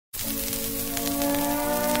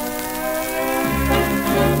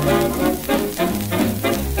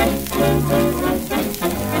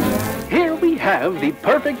have the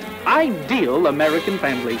perfect, ideal American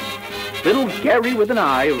family. Little Gary with an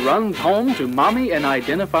I runs home to Mommy and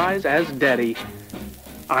identifies as Daddy.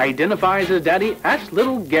 Identifies as Daddy asks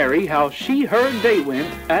little Gary how her day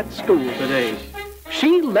went at school today.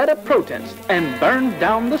 She led a protest and burned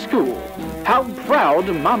down the school. How proud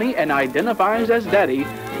Mommy and identifies as Daddy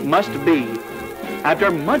must be. After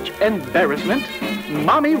much embarrassment,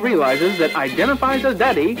 Mommy realizes that identifies as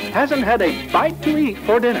Daddy hasn't had a bite to eat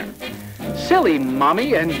for dinner. Silly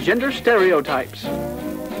Mommy and gender stereotypes.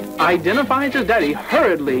 Identifies as Daddy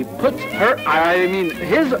hurriedly puts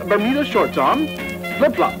his Bermuda shorts on,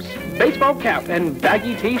 flip-flops, baseball cap, and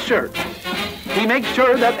baggy t-shirt. He makes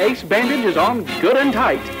sure that ace bandage is on good and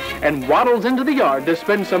tight and waddles into the yard to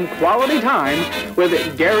spend some quality time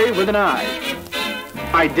with Gary with an I.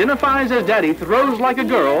 Identifies as Daddy throws like a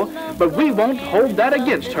girl, but we won't hold that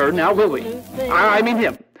against her now, will we? I mean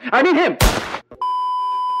him.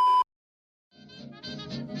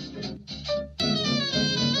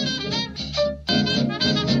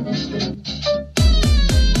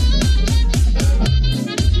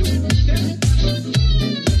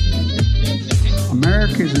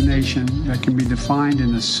 America is a nation that can be defined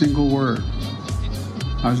in a single word.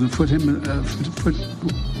 I was going to put him.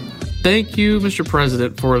 Thank you, Mr.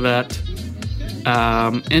 President, for that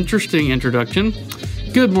interesting introduction.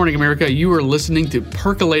 Good morning, America. You are listening to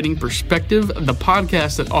Percolating Perspective, the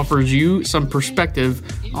podcast that offers you some perspective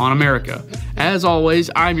on America. As always,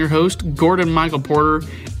 I'm your host, Gordon Michael Porter,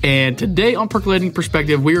 and today on Percolating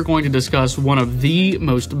Perspective, we are going to discuss one of the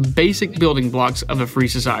most basic building blocks of a free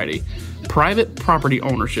society, private property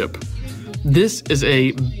ownership. This is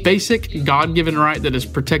a basic God-given right that is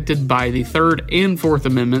protected by the Third and Fourth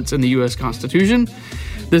Amendments in the U.S. Constitution.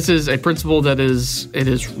 This is a principle that is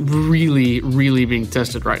really, really being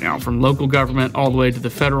tested right now, from local government all the way to the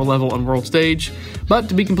federal level and world stage. But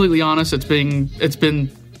to be completely honest, it's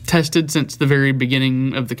been tested since the very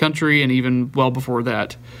beginning of the country and even well before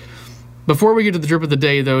that. Before we get to the drip of the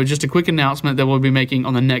day, though, just a quick announcement that we'll be making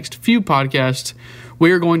on the next few podcasts.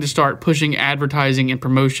 We are going to start pushing advertising and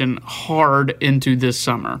promotion hard into this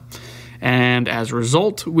summer. And as a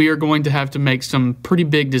result, we are going to have to make some pretty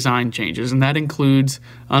big design changes, and that includes,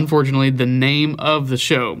 unfortunately, the name of the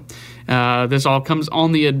show. This all comes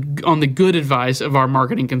on the good advice of our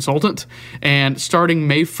marketing consultant, and starting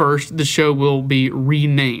May 1st, the show will be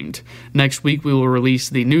renamed. Next week, we will release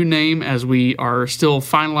the new name as we are still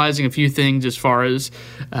finalizing a few things as far as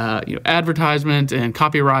advertisement and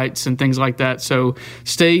copyrights and things like that. So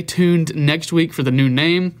stay tuned next week for the new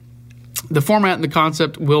name. The format and the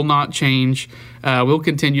concept will not change. We'll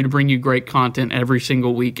continue to bring you great content every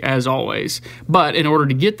single week, as always. But in order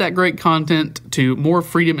to get that great content to more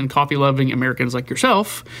freedom and coffee-loving Americans like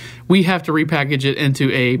yourself, we have to repackage it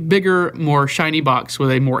into a bigger, more shiny box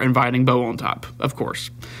with a more inviting bow on top, of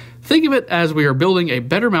course. Think of it as we are building a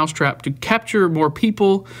better mousetrap to capture more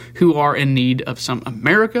people who are in need of some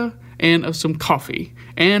America and of some coffee,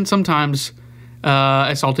 and sometimes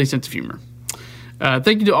a salty sense of humor.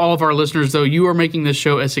 Thank you to all of our listeners, though. You are making this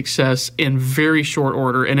show a success in very short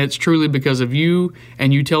order, and it's truly because of you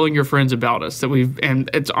and you telling your friends about us and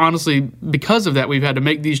it's honestly because of that we've had to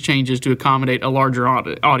make these changes to accommodate a larger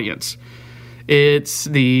audience. It's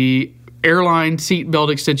the airline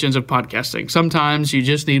seatbelt extensions of podcasting. Sometimes you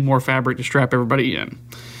just need more fabric to strap everybody in.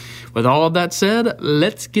 With all of that said,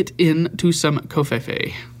 let's get into some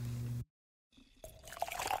covfefe.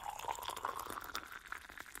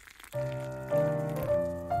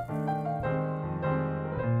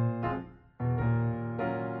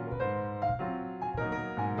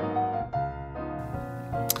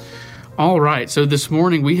 All right, so this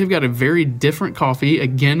morning we have got a very different coffee,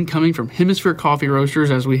 again coming from Hemisphere Coffee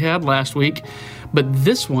Roasters as we had last week, but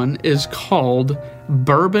this one is called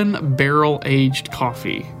Bourbon Barrel Aged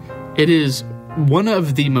Coffee. It is one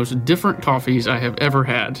of the most different coffees I have ever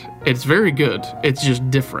had. It's very good, it's just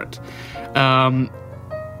different.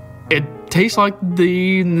 It tastes like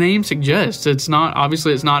the name suggests. It's not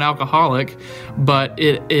alcoholic, but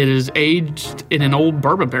it is aged in an old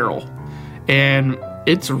bourbon barrel, and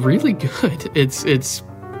it's really good. It's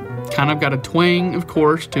kind of got a twang, of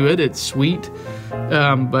course, to it. It's sweet,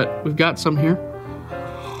 but we've got some here.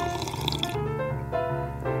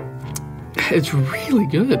 It's really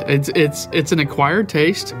good. It's an acquired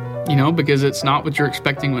taste, because it's not what you're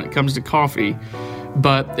expecting when it comes to coffee,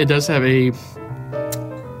 but it does have it's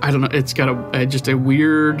got just a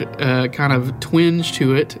weird kind of twinge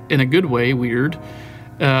to it, in a good way, weird.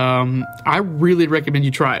 I really recommend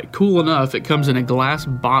you try it. Cool enough, it comes in a glass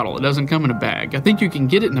bottle. It doesn't come in a bag. I think you can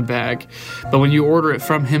get it in a bag, but when you order it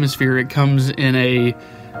from Hemisphere, it comes in a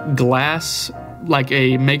glass like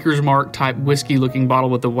a Maker's Mark type whiskey looking bottle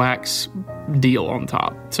with a wax deal on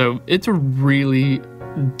top. So it's a really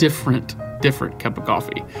different cup of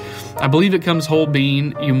coffee. I believe it comes whole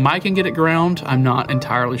bean. You might can get it ground. I'm not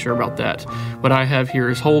entirely sure about that. What I have here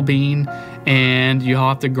is whole bean, and you'll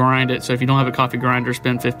have to grind it. So if you don't have a coffee grinder,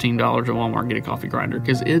 spend $15 at Walmart and get a coffee grinder,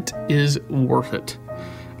 because it is worth it.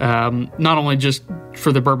 Not only just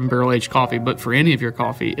for the bourbon barrel aged coffee, but for any of your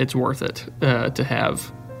coffee, it's worth it to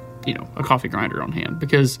have, a coffee grinder on hand,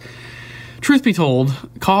 because truth be told,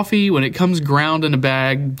 coffee, when it comes ground in a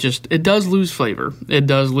bag, it does lose flavor. It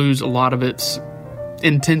does lose a lot of its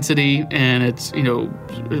intensity and its,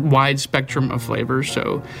 wide spectrum of flavors.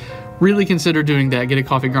 So really consider doing that. Get a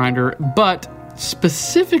coffee grinder, but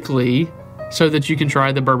specifically so that you can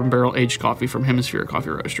try the bourbon barrel aged coffee from Hemisphere Coffee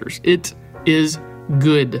Roasters. It is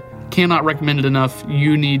good. Cannot recommend it enough.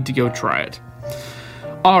 You need to go try it.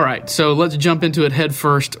 All right, so let's jump into it head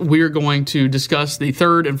first. We're going to discuss the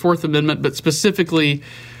Third and Fourth Amendment, but specifically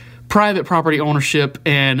private property ownership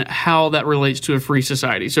and how that relates to a free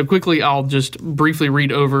society. So quickly, I'll just briefly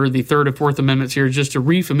read over the Third and Fourth Amendments here just to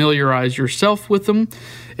refamiliarize yourself with them.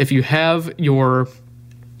 If you have your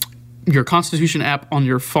Constitution app on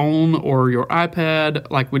your phone or your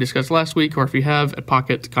iPad, like we discussed last week, or if you have a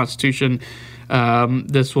Pocket Constitution,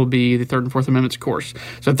 this will be the Third and Fourth Amendments course.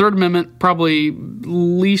 So Third Amendment, probably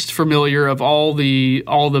least familiar of all the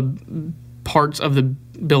parts of the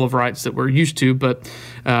Bill of Rights that we're used to, but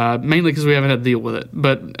mainly because we haven't had to deal with it.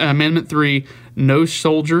 But Amendment 3, no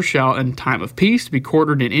soldier shall in time of peace be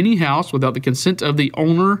quartered in any house without the consent of the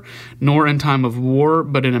owner, nor in time of war,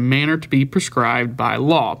 but in a manner to be prescribed by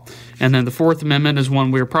law. And then the Fourth Amendment is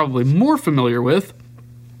one we're probably more familiar with.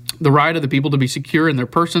 The right of the people to be secure in their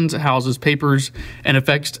persons, houses, papers, and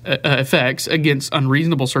effects against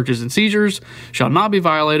unreasonable searches and seizures shall not be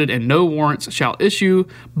violated, and no warrants shall issue,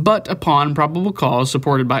 but upon probable cause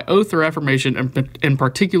supported by oath or affirmation, and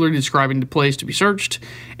particularly describing the place to be searched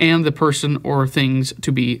and the person or things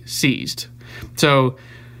to be seized. So,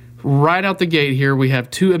 right out the gate here, we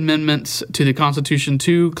have two amendments to the Constitution,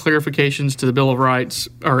 two clarifications to the Bill of Rights,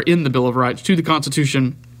 or in the Bill of Rights to the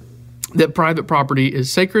Constitution, that private property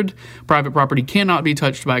is sacred, private property cannot be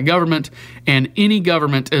touched by government, and any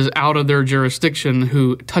government is out of their jurisdiction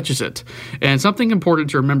who touches it. And something important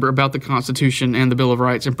to remember about the Constitution and the Bill of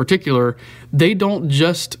Rights in particular, they're not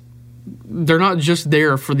just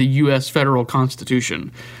there for the U.S. federal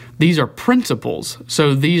Constitution. These are principles.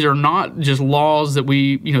 So these are not just laws that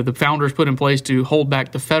the founders put in place to hold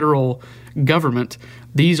back the federal government.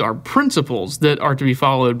 These are principles that are to be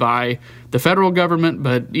followed by the federal government,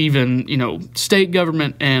 but even, state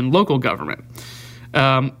government and local government.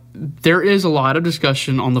 There is a lot of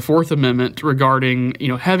discussion on the Fourth Amendment regarding,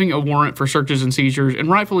 having a warrant for searches and seizures, and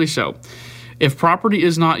rightfully so. If property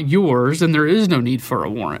is not yours, then there is no need for a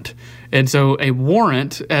warrant. And so a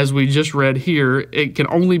warrant, as we just read here, it can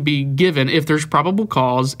only be given if there's probable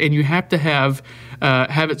cause, and you have to have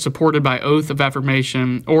it supported by oath of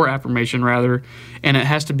affirmation, and it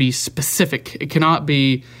has to be specific. It cannot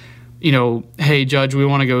be, hey, judge, we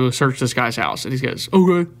want to go search this guy's house. And he goes,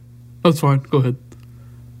 okay, that's fine, go ahead.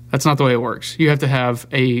 That's not the way it works. You have to have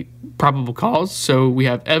a probable cause. So we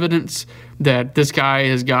have evidence that this guy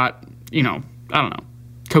has got,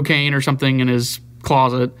 cocaine or something in his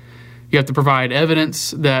closet. You have to provide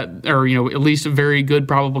evidence that, or, at least a very good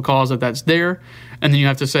probable cause that that's there. And then you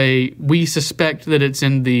have to say, we suspect that it's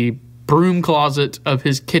in the broom closet of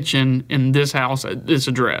his kitchen in this house at this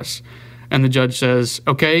address. And the judge says,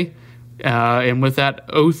 okay. And with that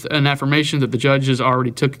oath and affirmation that the judge has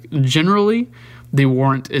already took, generally, the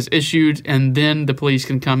warrant is issued, and then the police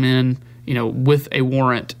can come in, with a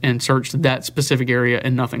warrant and search that specific area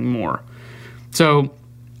and nothing more. So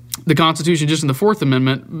the Constitution, just in the Fourth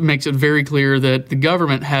Amendment, makes it very clear that the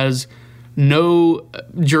government has no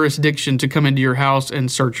jurisdiction to come into your house and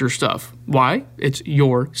search your stuff. Why? It's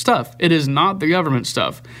your stuff. It is not the government's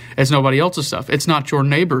stuff. It's nobody else's stuff. It's not your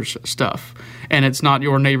neighbor's stuff. And it's not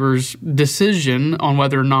your neighbor's decision on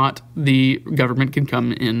whether or not the government can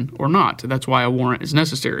come in or not. That's why a warrant is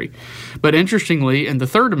necessary. But interestingly, in the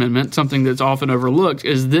Third Amendment, something that's often overlooked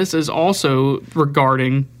is this is also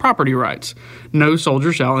regarding property rights. No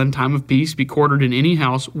soldier shall in time of peace be quartered in any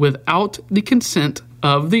house without the consent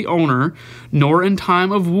of the owner, nor in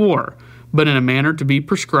time of war, but in a manner to be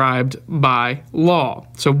prescribed by law.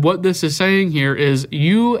 So what this is saying here is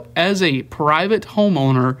you, as a private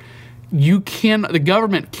homeowner, the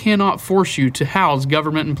government cannot force you to house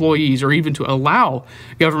government employees or even to allow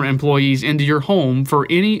government employees into your home for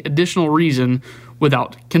any additional reason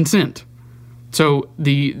without consent. So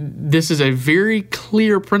this is a very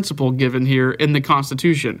clear principle given here in the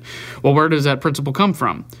Constitution. Well, where does that principle come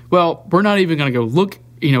from? Well, we're not even going to go look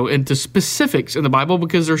into specifics in the Bible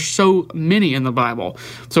because there's so many in the Bible.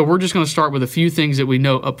 So we're just going to start with a few things that we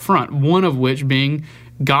know up front, one of which being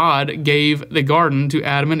God gave the garden to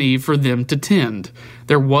Adam and Eve for them to tend.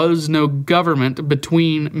 There was no government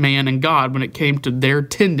between man and God when it came to their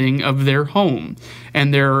tending of their home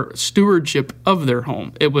and their stewardship of their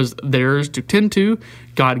home. It was theirs to tend to.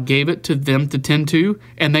 God gave it to them to tend to,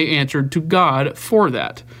 and they answered to God for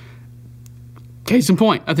that. Case in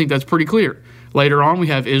point, I think that's pretty clear. Later on, we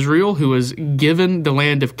have Israel, who was given the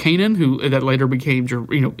land of Canaan, that later became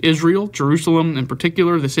Israel, Jerusalem in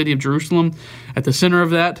particular, the city of Jerusalem at the center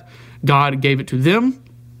of that. God gave it to them.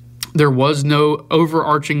 There was no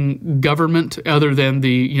overarching government other than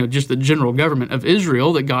just the general government of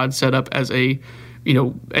Israel that God set up as a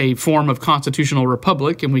form of constitutional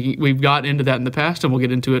republic, and we've got into that in the past, and we'll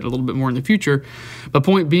get into it a little bit more in the future. But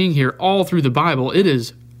point being here, all through the Bible, it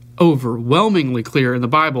is overwhelmingly clear in the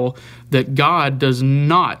Bible that God does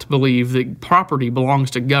not believe that property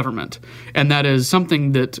belongs to government. And that is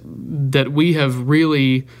something that we have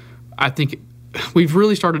really, I think, we've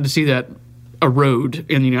really started to see that erode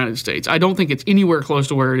in the United States. I don't think it's anywhere close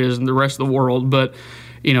to where it is in the rest of the world, but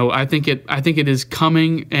I think it is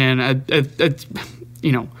coming, and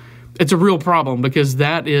it's a real problem because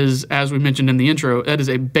that is, as we mentioned in the intro, that is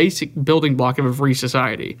a basic building block of a free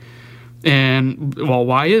society. And, well,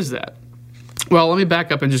 why is that? Well, let me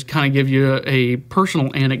back up and just kind of give you a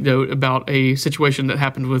personal anecdote about a situation that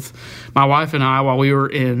happened with my wife and I while we were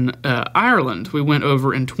in Ireland. We went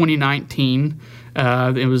over in 2019.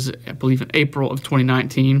 It was, I believe, in April of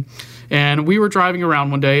 2019. And we were driving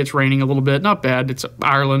around one day. It's raining a little bit. Not bad. It's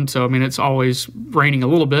Ireland, so, it's always raining a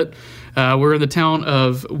little bit. We're in the town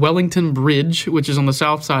of Wellington Bridge, which is on the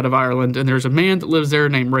south side of Ireland. And there's a man that lives there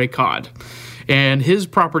named Ray Codd. And his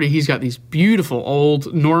property, he's got these beautiful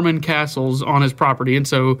old Norman castles on his property. And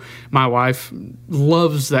so my wife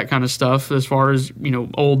loves that kind of stuff as far as,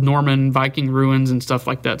 old Norman Viking ruins and stuff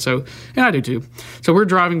like that. So, and I do too. So we're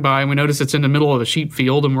driving by and we notice it's in the middle of a sheep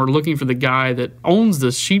field, and we're looking for the guy that owns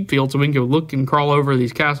this sheep field so we can go look and crawl over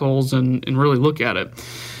these castles and really look at it.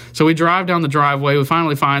 So we drive down the driveway, we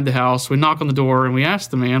finally find the house, we knock on the door, and we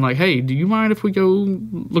ask the man, hey, do you mind if we go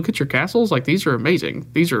look at your castles? These are amazing.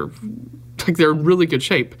 These are, they're in really good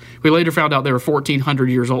shape. We later found out they were 1,400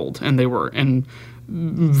 years old, and they were in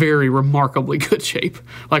very remarkably good shape.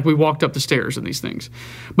 We walked up the stairs in these things.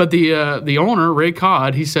 But the owner, Ray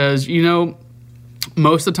Codd, he says,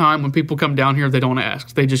 most of the time when people come down here, they don't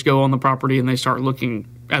ask. They just go on the property and they start looking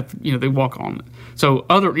at, they walk on it. So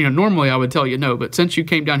normally I would tell you no, but since you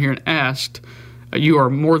came down here and asked, you are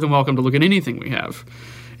more than welcome to look at anything we have.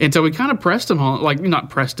 And so we kind of pressed him on,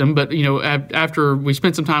 not pressed him, but, after we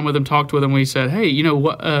spent some time with him, talked with him, we said, hey,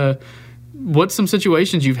 what's some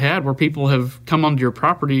situations you've had where people have come onto your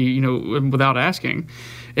property, without asking?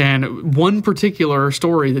 And one particular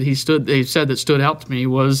story that they said that stood out to me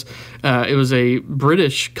was it was a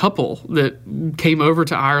British couple that came over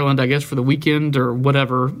to Ireland, I guess, for the weekend or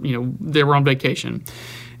whatever. They were on vacation.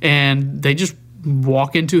 And they just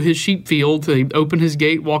walk into his sheep field. They open his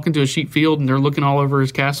gate, walk into a sheep field, and they're looking all over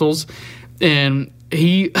his castles. And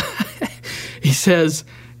he says,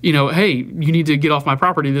 hey, you need to get off my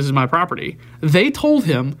property. This is my property. They told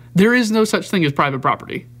him there is no such thing as private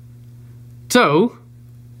property. So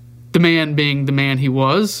the man being the man he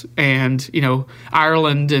was, and,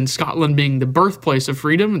 Ireland and Scotland being the birthplace of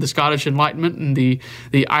freedom, the Scottish Enlightenment and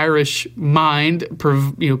the Irish mind,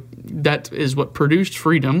 that is what produced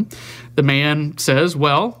freedom. The man says,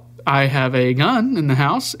 well, I have a gun in the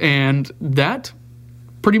house, and that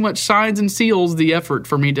pretty much signs and seals the effort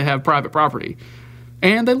for me to have private property.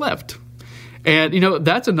 And they left. And,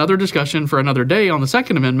 that's another discussion for another day on the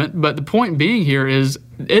Second Amendment, but the point being here is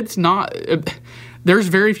it's not... There's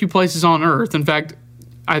very few places on earth. In fact,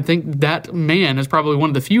 I think that man is probably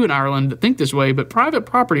one of the few in Ireland that think this way, but private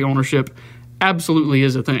property ownership absolutely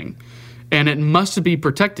is a thing. And it must be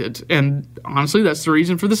protected. And honestly, that's the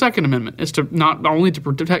reason for the Second Amendment, is to not only to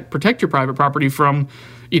protect your private property from,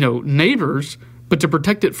 neighbors, but to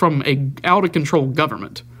protect it from a out-of-control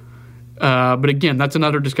government. But again, that's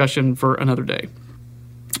another discussion for another day.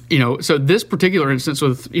 So this particular instance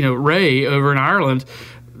with, Ray over in Ireland,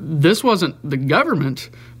 this wasn't the government,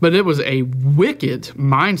 but it was a wicked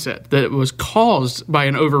mindset that was caused by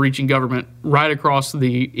an overreaching government right across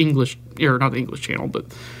the English, or not the English Channel,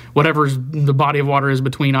 but whatever the body of water is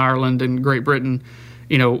between Ireland and Great Britain.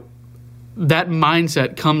 That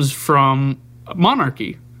mindset comes from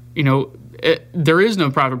monarchy. There is no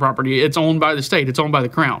private property. It's owned by the state. It's owned by the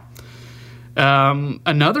crown.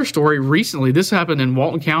 Another story recently, this happened in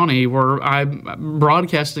Walton County where I'm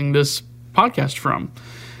broadcasting this podcast from.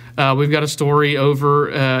 We've got a story over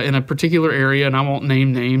in a particular area, and I won't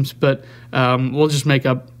name names, but we'll just make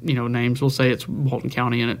up names. We'll say it's Walton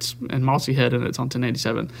County and it's in Mossy Head and it's on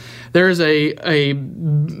 1087. There's a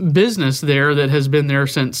business there that has been there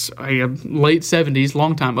since late 70s,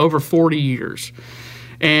 long time, over 40 years.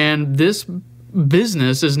 And this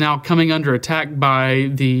business is now coming under attack by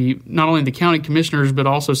not only the county commissioners, but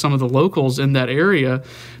also some of the locals in that area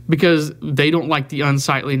because they don't like the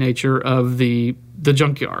unsightly nature of the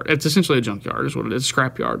junkyard. It's essentially a junkyard is what it is,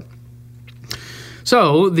 scrapyard.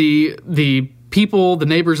 So the people, the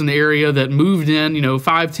neighbors in the area that moved in,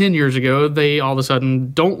 5-10 years ago, they all of a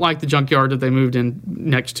sudden don't like the junkyard that they moved in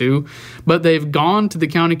next to, but they've gone to the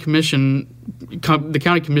county commissioners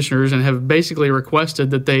and have basically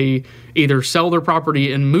requested that they either sell their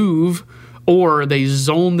property and move, or they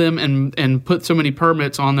zone them and put so many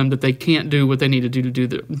permits on them that they can't do what they need to do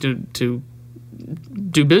to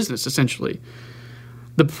do business, essentially.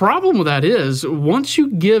 The problem with that is once you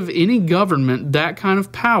give any government that kind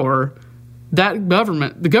of power,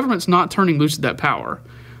 the government's not turning loose of that power.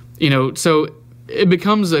 So it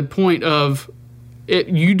becomes a point of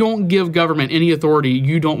you don't give government any authority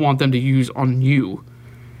you don't want them to use on you.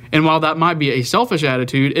 And while that might be a selfish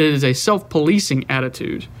attitude, it is a self-policing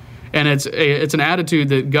attitude. And it's an attitude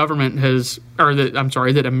that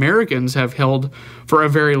that Americans have held for a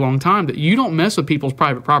very long time, that you don't mess with people's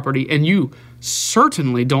private property, and you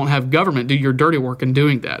certainly don't have government do your dirty work in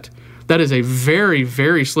doing that. That is a very,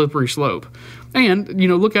 very slippery slope. And,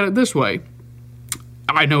 look at it this way.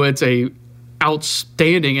 I know it's a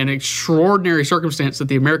outstanding and extraordinary circumstance that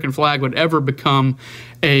the American flag would ever become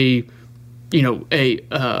a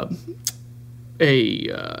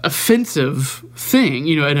offensive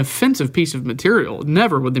thing, an offensive piece of material.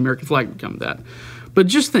 Never would the American flag become that. But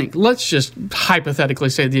just think, let's just hypothetically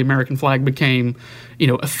say the American flag became,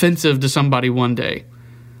 offensive to somebody one day.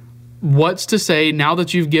 What's to say now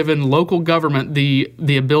that you've given local government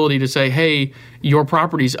the ability to say, hey, your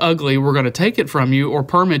property's ugly, we're going to take it from you or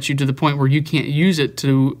permit you to the point where you can't use it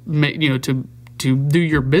to make, to do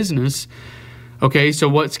your business. Okay, so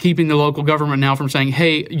what's keeping the local government now from saying,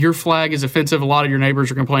 hey, your flag is offensive, a lot of your neighbors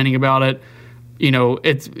are complaining about it,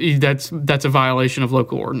 that's a violation of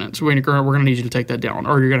local ordinance. We're going to need you to take that down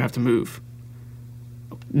or you're going to have to move.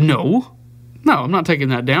 No, I'm not taking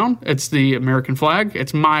that down. It's the American flag.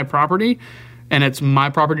 It's my property, and it's my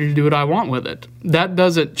property to do what I want with it. That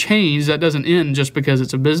doesn't change. That doesn't end just because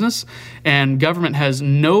it's a business, and government has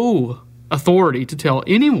no authority to tell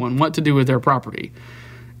anyone what to do with their property.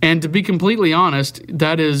 And to be completely honest,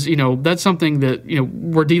 that is, that's something that,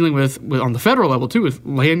 we're dealing with on the federal level too, with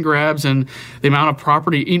land grabs and the amount of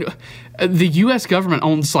property. The U.S. government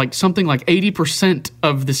owns something like 80%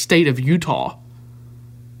 of the state of Utah.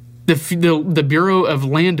 The Bureau of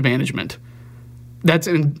Land Management. That's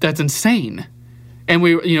insane. And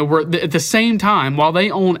we're at the same time, while they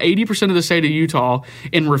own 80% of the state of Utah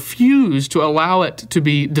and refuse to allow it to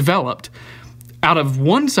be developed, out of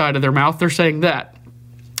one side of their mouth, they're saying that.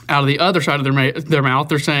 Out of the other side of their mouth,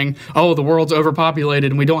 they're saying, "Oh, the world's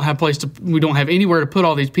overpopulated, and we don't have anywhere to put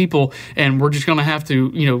all these people, and we're just going to have to,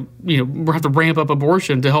 we have to ramp up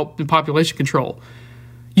abortion to help population control."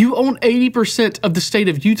 You own 80% of the state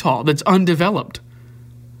of Utah that's undeveloped.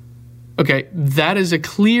 Okay, that is a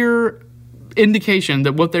clear indication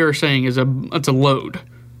that what they are saying is it's a load.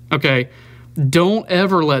 Okay, don't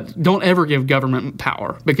ever give government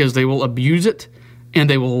power, because they will abuse it and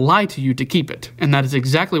they will lie to you to keep it. And that is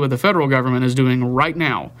exactly what the federal government is doing right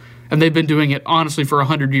now. And they've been doing it, honestly, for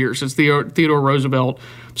 100 years, since Theodore Roosevelt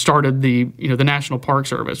started the National Park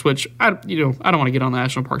Service, which I don't want to get on the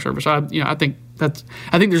National Park Service. I think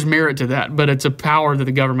there's merit to that, but it's a power that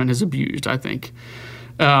the government has abused, I think.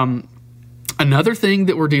 Another thing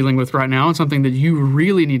that we're dealing with right now, and something that you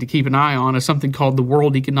really need to keep an eye on, is something called the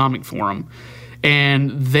World Economic Forum.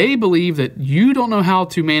 And they believe that you don't know how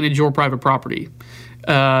to manage your private property.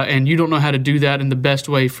 And you don't know how to do that in the best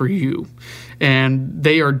way for you. And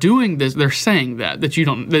they are doing this. They're saying that you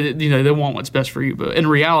don't. They want what's best for you, but in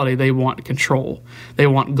reality, they want control. They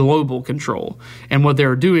want global control. And what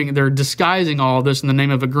they're doing, they're disguising all of this in the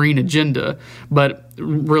name of a green agenda. But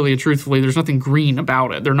really and truthfully, there's nothing green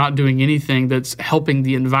about it. They're not doing anything that's helping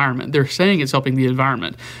the environment. They're saying it's helping the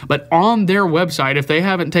environment, but on their website, if they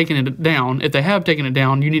have taken it down,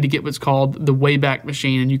 you need to get what's called the Wayback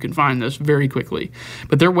Machine, and you can find this very quickly.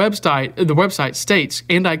 But the website states,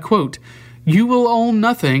 and I quote, "You will own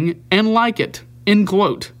nothing and like it," end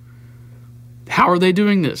quote. How are they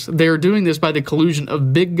doing this? They're doing this by the collusion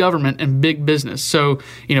of big government and big business. So,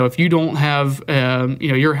 if you don't have,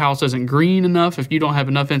 your house isn't green enough, if you don't have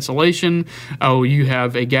enough insulation, you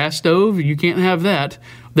have a gas stove, you can't have that,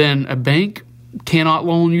 then a bank cannot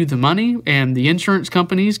loan you the money, and the insurance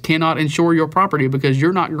companies cannot insure your property because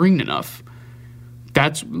you're not green enough.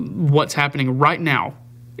 That's what's happening right now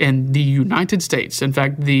in the United States. In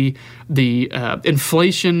fact, the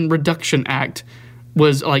Inflation Reduction Act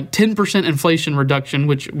was like 10% inflation reduction,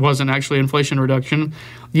 which wasn't actually inflation reduction.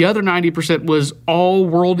 The other 90% was all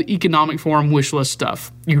World Economic Forum wish list stuff.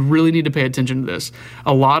 You really need to pay attention to this.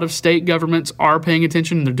 A lot of state governments are paying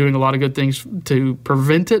attention. They're doing a lot of good things to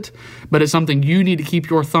prevent it, but it's something you need to keep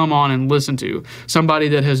your thumb on and listen to. Somebody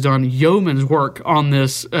that has done yeoman's work on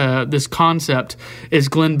this concept is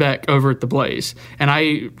Glenn Beck over at The Blaze. And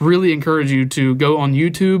I really encourage you to go on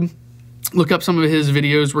YouTube, look up some of his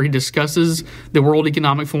videos where he discusses the World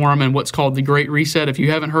Economic Forum and what's called the Great Reset. If you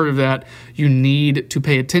haven't heard of that, you need to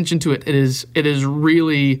pay attention to it. It is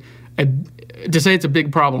really, to say it's a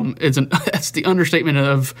big problem, that's the understatement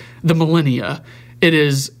of the millennia. It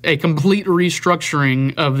is a complete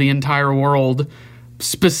restructuring of the entire world,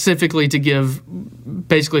 specifically to give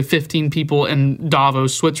basically 15 people in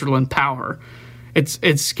Davos, Switzerland, power.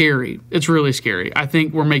 It's scary. It's really scary. I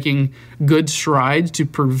think we're making good strides to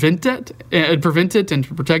prevent it and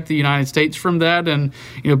to protect the United States from that. And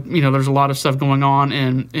there's a lot of stuff going on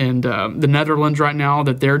in the Netherlands right now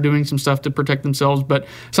that they're doing some stuff to protect themselves. But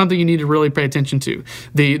something you need to really pay attention to.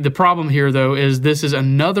 The problem here, though, is this is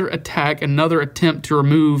another attack, another attempt to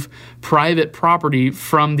remove private property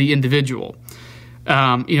from the individual.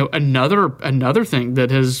 Another thing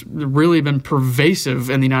that has really been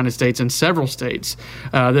pervasive in the United States and several states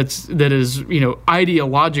that is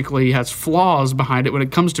ideologically has flaws behind it when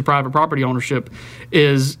it comes to private property ownership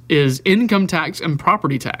is income tax and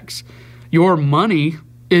property tax. Your money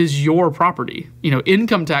is your property.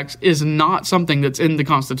 Income tax is not something that's in the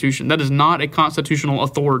Constitution. That is not a constitutional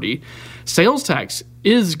authority. Sales tax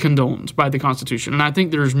is condoned by the Constitution, and I think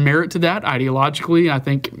there's merit to that ideologically. I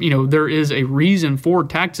think, there is a reason for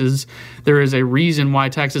taxes. There is a reason why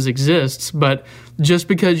taxes exists, but just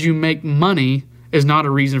because you make money is not a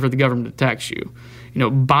reason for the government to tax you.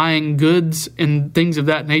 Buying goods and things of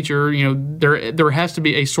that nature, there has to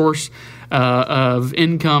be a source of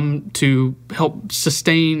income to help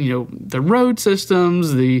sustain, the road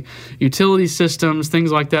systems, the utility systems, things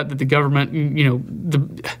like that the government, the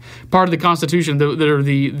part of the Constitution that are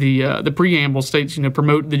the preamble states,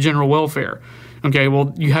 promote the general welfare. Okay,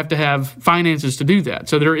 well, you have to have finances to do that.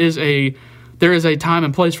 So there is a time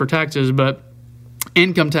and place for taxes, but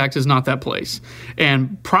income tax is not that place.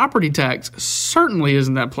 And property tax certainly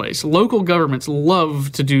isn't that place. Local governments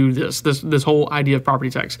love to do this whole idea of property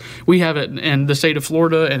tax. We have it in the state of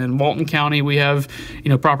Florida and in Walton County. We have,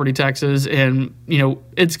 property taxes, and,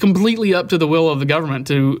 it's completely up to the will of the government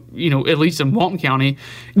to, at least in Walton County.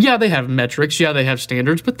 Yeah, they have metrics. Yeah, they have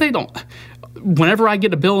standards, but they don't. Whenever I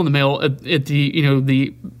get a bill in the mail at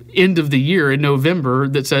the end of the year in November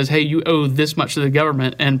that says, hey, you owe this much to the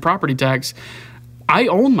government and property tax, I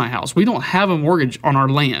own my house. We don't have a mortgage on our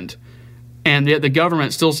land. And yet the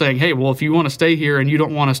government's still saying, hey, well, if you want to stay here and you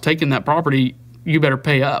don't want us taking that property, you better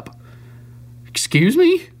pay up. Excuse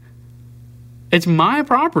me? It's my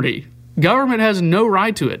property. Government has no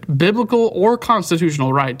right to it, biblical or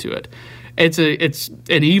constitutional right to it. It's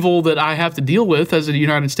an evil that I have to deal with as a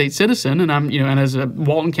United States citizen, and and as a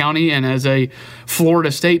Walton County and as a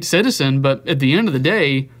Florida state citizen. But at the end of the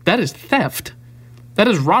day, that is theft. That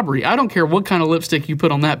is robbery. I don't care what kind of lipstick you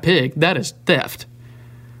put on that pig. That is theft.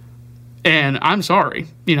 And I'm sorry.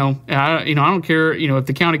 I don't care. If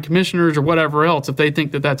the county commissioners or whatever else, if they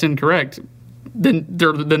think that that's incorrect, then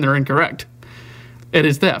they're incorrect. It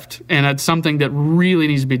is theft, and it's something that really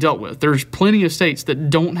needs to be dealt with. There's plenty of states that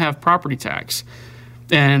don't have property tax,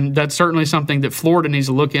 and that's certainly something that Florida needs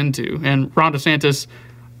to look into. And Ron DeSantis,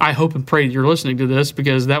 I hope and pray that you're listening to this,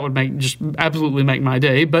 because that would absolutely make my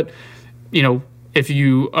day. But if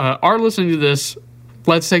you are listening to this,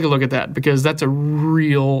 let's take a look at that, because that's a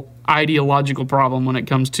real ideological problem when it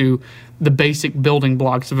comes to the basic building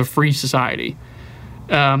blocks of a free society.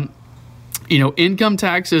 Income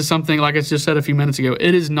tax is something, like I just said a few minutes ago,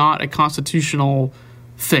 it is not a constitutional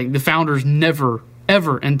thing. The founders never,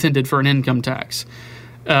 ever intended for an income tax.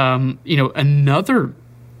 Another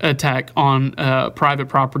attack on private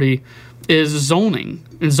property is zoning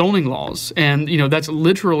and zoning laws. And, that's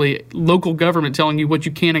literally local government telling you what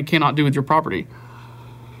you can and cannot do with your property.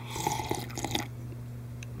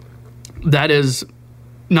 That is,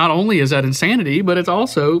 not only is that insanity, but it's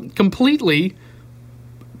also completely,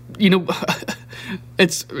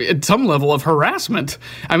 it's at some level of harassment.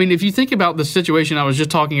 I mean, if you think about the situation I was just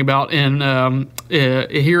talking about in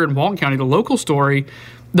here in Walton County, the local story,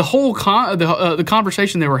 the whole the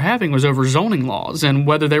conversation they were having was over zoning laws and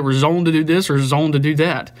whether they were zoned to do this or zoned to do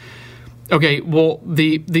that. Okay, well,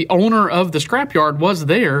 the owner of the scrapyard was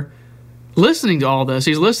there listening to all this.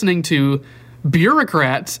 He's listening to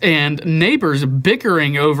bureaucrats and neighbors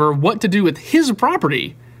bickering over what to do with his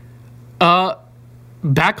property.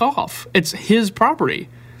 Back off. It's his property.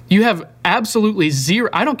 You have absolutely zero.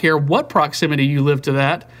 I don't care what proximity you live to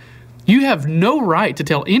that. You have no right to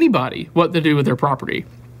tell anybody what to do with their property.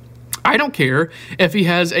 I don't care if he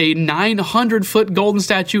has a 900-foot golden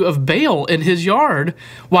statue of Baal in his yard.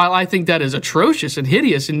 While I think that is atrocious and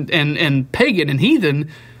hideous and pagan and heathen,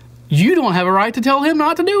 you don't have a right to tell him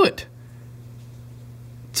not to do it.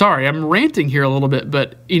 Sorry, I'm ranting here a little bit,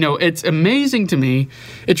 but, it's amazing to me.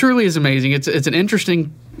 It truly is amazing. It's an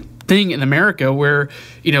interesting thing in America where,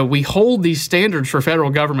 we hold these standards for federal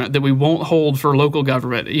government that we won't hold for local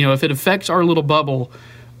government. If it affects our little bubble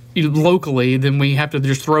locally, then we have to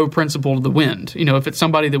just throw principle to the wind. If it's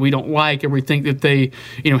somebody that we don't like or we think that they,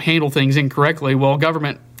 handle things incorrectly, well,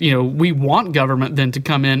 government, we want government then to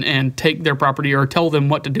come in and take their property or tell them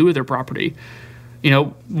what to do with their property.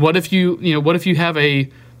 What if you have a,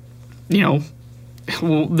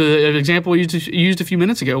 the example you used a few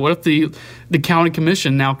minutes ago, what if the county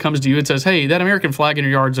commission now comes to you and says, hey, that American flag in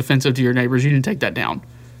your yard is offensive to your neighbors, you need to take that down.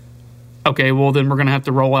 Okay, well, then we're going to have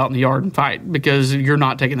to roll out in the yard and fight because you're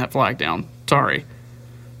not taking that flag down. Sorry.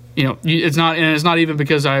 It's not even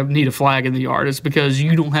because I need a flag in the yard. It's because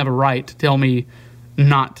you don't have a right to tell me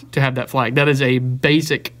not to have that flag. That is a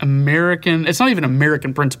basic American, it's not even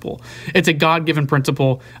American principle. It's a God-given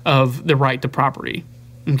principle of the right to property.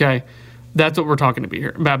 Okay? That's what we're talking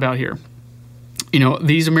about here.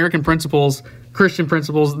 These American principles, Christian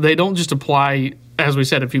principles, they don't just apply, as we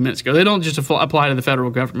said a few minutes ago, they don't just apply to the federal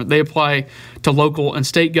government. They apply to local and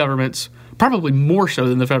state governments, probably more so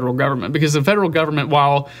than the federal government, because the federal government,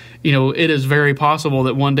 while, it is very possible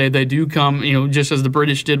that one day they do come, just as the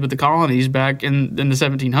British did with the colonies back in the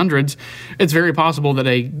 1700s, it's very possible that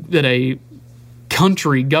a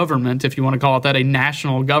country government, if you want to call it that, a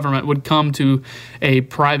national government would come to a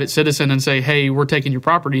private citizen and say, hey, we're taking your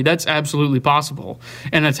property. That's absolutely possible.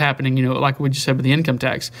 And that's happening, like we just said with the income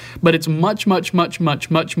tax. But it's much, much, much,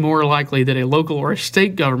 much, much more likely that a local or a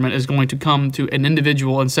state government is going to come to an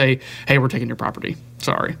individual and say, hey, we're taking your property.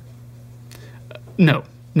 Sorry. No,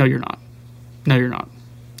 you're not. No, you're not.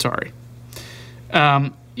 Sorry.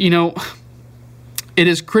 It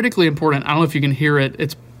is critically important. I don't know if you can hear it.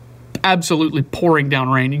 It's absolutely pouring down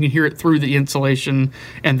rain. You can hear it through the insulation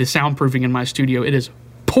and the soundproofing in my studio. It is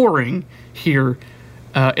pouring here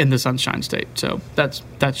in the Sunshine State. So that's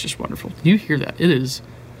just wonderful. You hear that? It is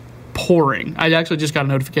pouring. I actually just got a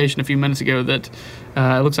notification a few minutes ago that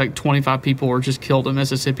it looks like 25 people were just killed in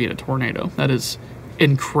Mississippi in a tornado. That is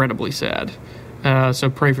incredibly sad. So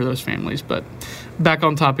pray for those families. But back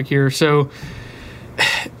on topic here. So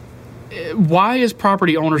why is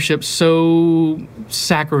property ownership so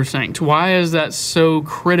sacrosanct? Why is that so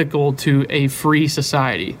critical to a free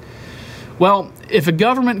society? Well, if a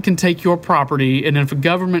government can take your property, and if a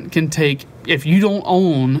government can take, if you don't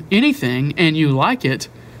own anything and you like it,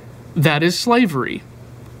 that is slavery.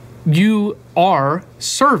 You are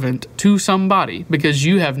servant to somebody because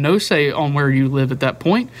you have no say on where you live at that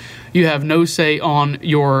point. You have no say on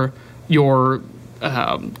your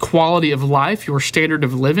quality of life, your standard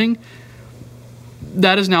of living.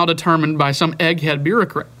 That is now determined by some egghead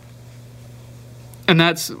bureaucrat. And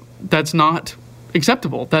that's not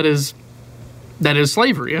acceptable. That is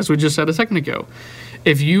slavery, as we just said a second ago.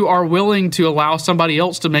 If you are willing to allow somebody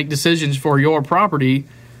else to make decisions for your property,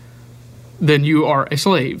 then you are a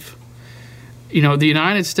slave. The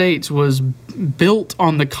United States was built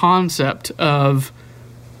on the concept of,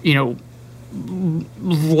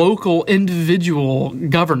 local individual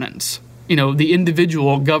governance. The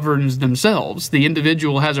individual governs themselves. The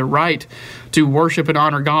individual has a right to worship and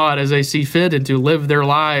honor God as they see fit and to live their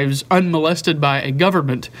lives unmolested by a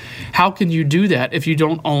government. How can you do that if you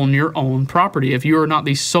don't own your own property, if you are not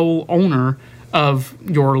the sole owner of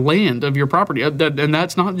your land, of your property? And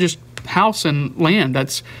that's not just house and land.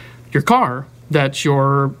 That's your car. That's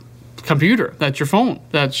your computer. That's your phone.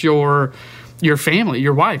 That's your family,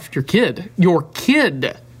 your wife, your kid. Your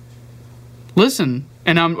kid. Listen.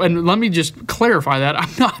 And let me just clarify that. I'm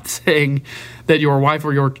not saying that your wife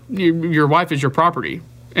or your wife is your property.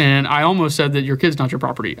 And I almost said that your kid's not your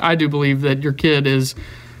property. I do believe that your kid is,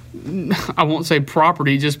 I won't say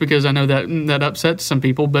property just because I know that upsets some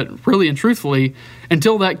people, but really and truthfully,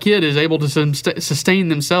 until that kid is able to sustain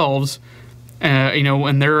themselves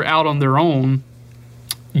when they're out on their own,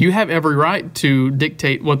 you have every right to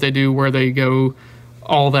dictate what they do, where they go,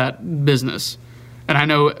 all that business. And I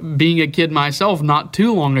know, being a kid myself not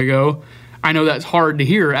too long ago, I know that's hard to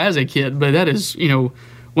hear as a kid, but that is,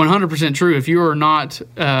 100% true. If you are not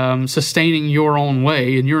sustaining your own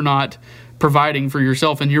way, and you're not providing for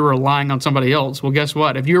yourself, and you're relying on somebody else, well, guess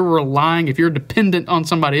what? If you're dependent on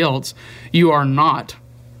somebody else, you are not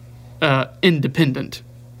independent.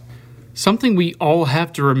 Something we all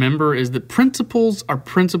have to remember is that principles are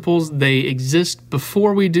principles. They exist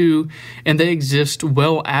before we do, and they exist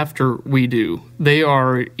well after we do. They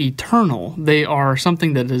are eternal. They are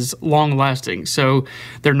something that is long-lasting. So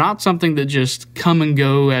they're not something that just come and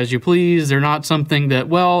go as you please. They're not something that,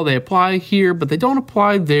 they apply here, but they don't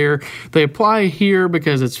apply there. They apply here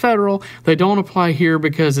because it's federal. They don't apply here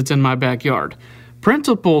because it's in my backyard.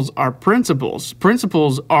 Principles are principles.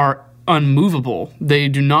 Principles are unmovable. They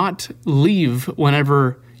do not leave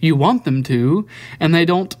whenever you want them to, and they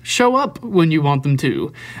don't show up when you want them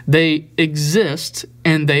to. They exist,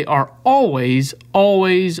 and they are always,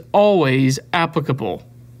 always, always applicable.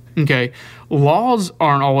 Okay? Laws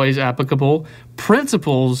aren't always applicable.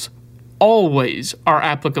 Principles always are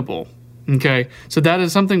applicable. Okay? So that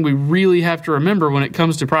is something we really have to remember when it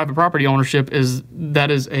comes to private property ownership, is that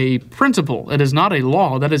is a principle. It is not a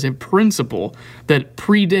law. That is a principle that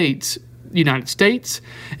predates the United States,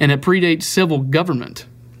 and it predates civil government.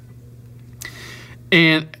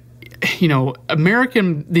 And, the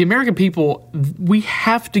American people, we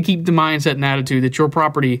have to keep the mindset and attitude that your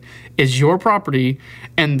property is your property,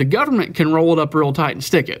 and the government can roll it up real tight and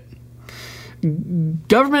stick it.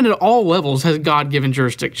 Government at all levels has God-given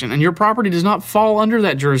jurisdiction, and your property does not fall under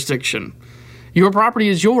that jurisdiction. Your property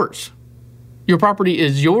is yours. Your property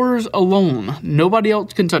is yours alone. Nobody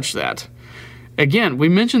else can touch that. Again, we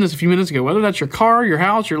mentioned this a few minutes ago. Whether that's your car, your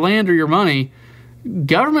house, your land, or your money,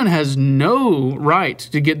 government has no right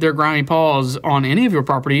to get their grimy paws on any of your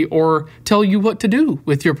property or tell you what to do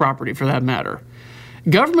with your property, for that matter.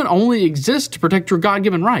 Government only exists to protect your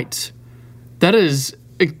God-given rights. That is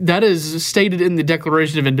stated in the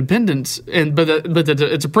Declaration of Independence, but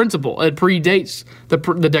it's a principle. It predates the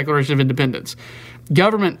Declaration of Independence.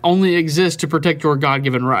 Government only exists to protect your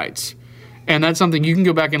God-given rights. And that's something you can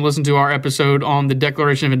go back and listen to our episode on the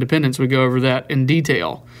Declaration of Independence. We go over that in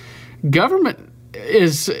detail. Government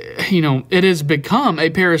is, it has become a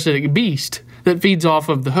parasitic beast that feeds off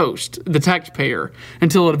of the host, the taxpayer,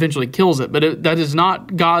 until it eventually kills it. But that is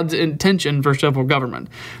not God's intention for civil government.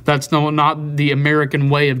 That's not the American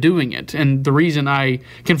way of doing it. And the reason I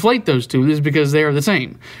conflate those two is because they are the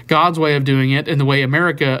same. God's way of doing it and the way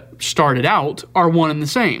America started out are one and the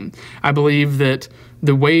same. I believe that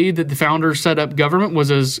the way that the founders set up government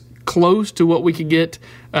was as close to what we could get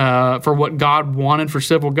for what God wanted for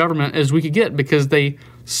civil government as we could get, because they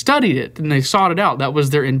studied it and they sought it out. That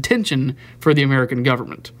was their intention for the American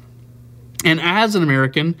government. And as an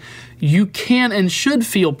American, you can and should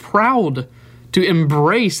feel proud to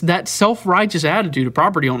embrace that self-righteous attitude of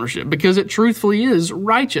property ownership, because it truthfully is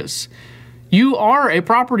righteous. You are a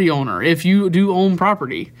property owner if you do own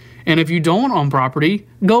property. And if you don't own property,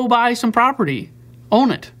 go buy some property.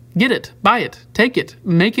 Own it. Get it. Buy it. Take it.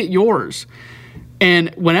 Make it yours.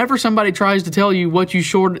 And whenever somebody tries to tell you what you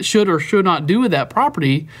should or should not do with that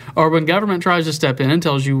property, or when government tries to step in and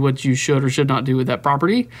tells you what you should or should not do with that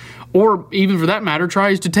property, or even for that matter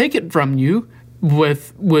tries to take it from you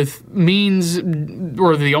with means,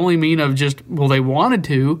 or the only mean of just, they wanted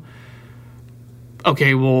to,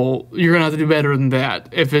 okay, well, you're going to have to do better than that.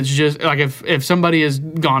 If it's just, like, if somebody has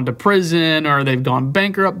gone to prison or they've gone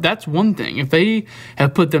bankrupt, that's one thing. If they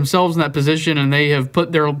have put themselves in that position and they have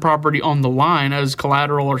put their property on the line as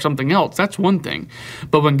collateral or something else, that's one thing.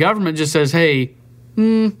 But when government just says, hey,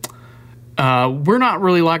 we're not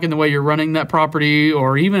really liking the way you're running that property,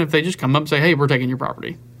 or even if they just come up and say, hey, we're taking your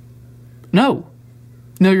property. No,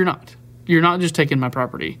 you're not. You're not just taking my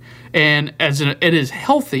property. And it is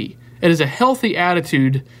healthy. It is a healthy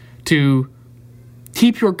attitude to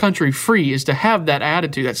keep your country free, is to have that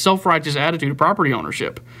attitude, that self-righteous attitude of property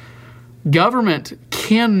ownership. Government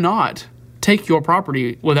cannot take your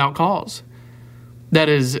property without cause. That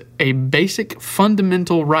is a basic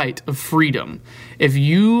fundamental right of freedom. If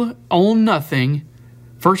you own nothing,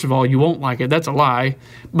 first of all, you won't like it. That's a lie.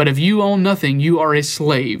 But if you own nothing, you are a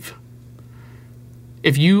slave.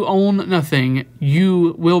 If you own nothing,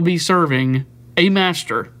 you will be serving a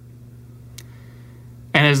master.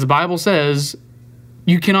 And as the Bible says,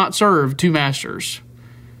 you cannot serve two masters.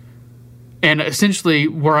 And essentially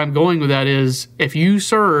where I'm going with that is, if you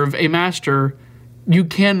serve a master, you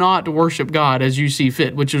cannot worship God as you see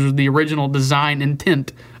fit, which is the original design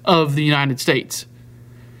intent of the United States.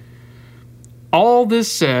 All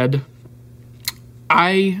this said,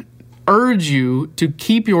 I urge you to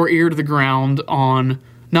keep your ear to the ground on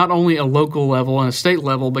not only a local level and a state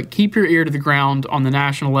level, but keep your ear to the ground on the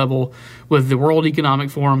national level with the World Economic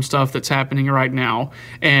Forum stuff that's happening right now.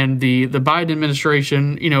 And the Biden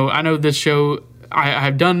administration, I know this show,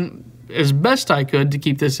 I've done as best I could to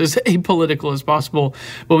keep this as apolitical as possible.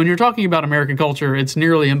 But when you're talking about American culture, it's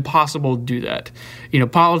nearly impossible to do that.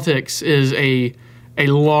 Politics is a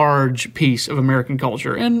large piece of American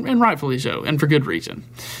culture, and rightfully so, and for good reason.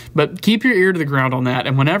 But keep your ear to the ground on that,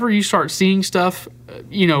 and whenever you start seeing stuff,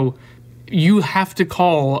 you have to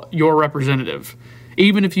call your representative.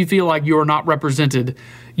 Even if you feel like you're not represented,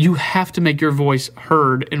 you have to make your voice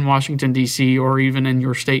heard in Washington, D.C., or even in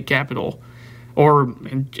your state capital, or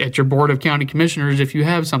at your board of county commissioners if you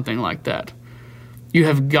have something like that. You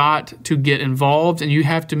have got to get involved, and you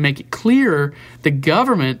have to make it clear the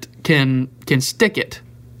government can stick it.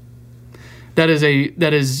 That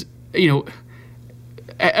is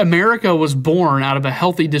America was born out of a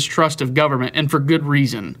healthy distrust of government, and for good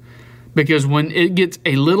reason. Because when it gets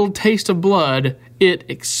a little taste of blood, it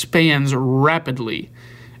expands rapidly.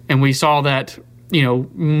 And we saw that,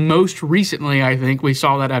 most recently, I think, we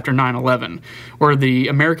saw that after 9/11, where the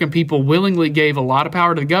American people willingly gave a lot of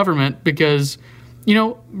power to the government because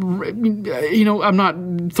I'm not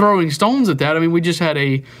throwing stones at that. I mean, we just had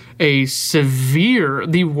a severe,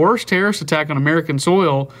 the worst terrorist attack on American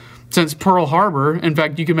soil since Pearl Harbor. In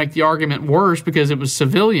fact, you can make the argument worse because it was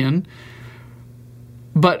civilian.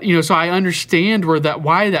 But, so I understand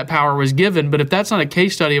why that power was given. But if that's not a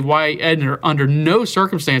case study of why under no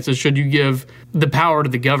circumstances should you give the power to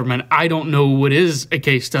the government, I don't know what is a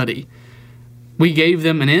case study. We gave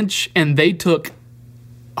them an inch and they took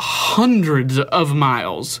hundreds of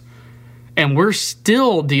miles, and we're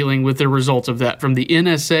still dealing with the results of that from the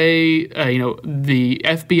NSA, the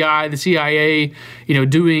FBI, the CIA,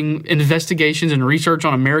 doing investigations and research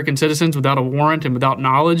on American citizens without a warrant and without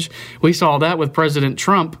knowledge. We saw that with President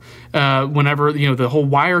Trump whenever, the whole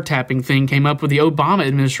wiretapping thing came up with the Obama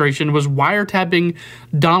administration was wiretapping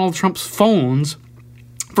Donald Trump's phones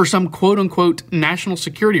for some quote-unquote national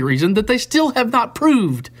security reason that they still have not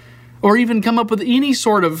proved or even come up with any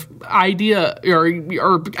sort of idea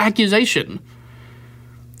or accusation.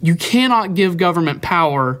 You cannot give government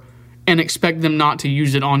power and expect them not to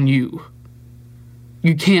use it on you.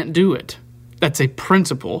 You can't do it. That's a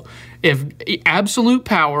principle. If absolute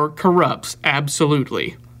power corrupts,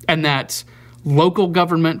 absolutely. And that's local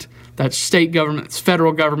government, that's state government, that's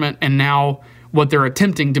federal government, and now what they're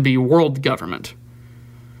attempting to be world government.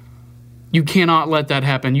 You cannot let that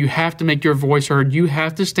happen. You have to make your voice heard. You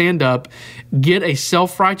have to stand up, get a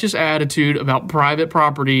self-righteous attitude about private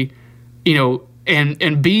property,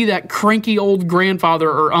 and be that cranky old grandfather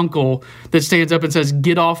or uncle that stands up and says,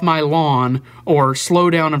 "Get off my lawn," or "Slow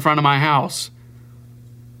down in front of my house."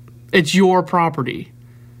 It's your property.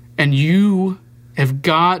 And you have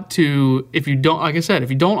got to, if you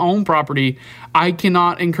don't own property, I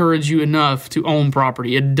cannot encourage you enough to own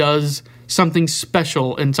property. It does something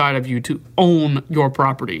special inside of you to own your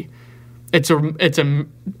property. It's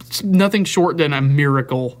nothing short than a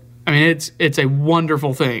miracle. I mean, it's a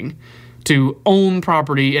wonderful thing to own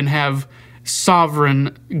property and have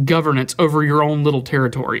sovereign governance over your own little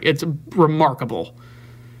territory. It's remarkable.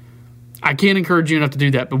 I can't encourage you enough to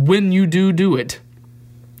do that. But when you do it,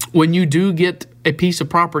 when you do get a piece of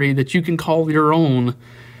property that you can call your own,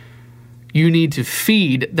 you need to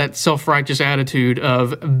feed that self-righteous attitude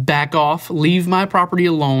of back off, leave my property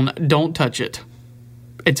alone, don't touch it.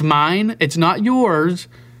 It's mine, it's not yours,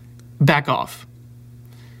 back off.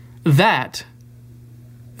 That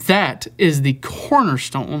is the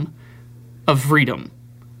cornerstone of freedom.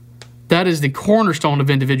 That is the cornerstone of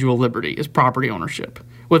individual liberty, is property ownership.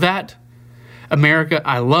 With that, America,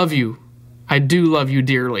 I love you. I do love you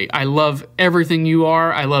dearly. I love everything you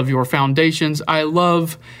are. I love your foundations. I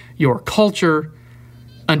love your culture.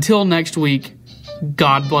 Until next week,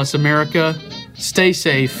 God bless America. Stay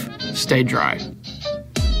safe, stay dry.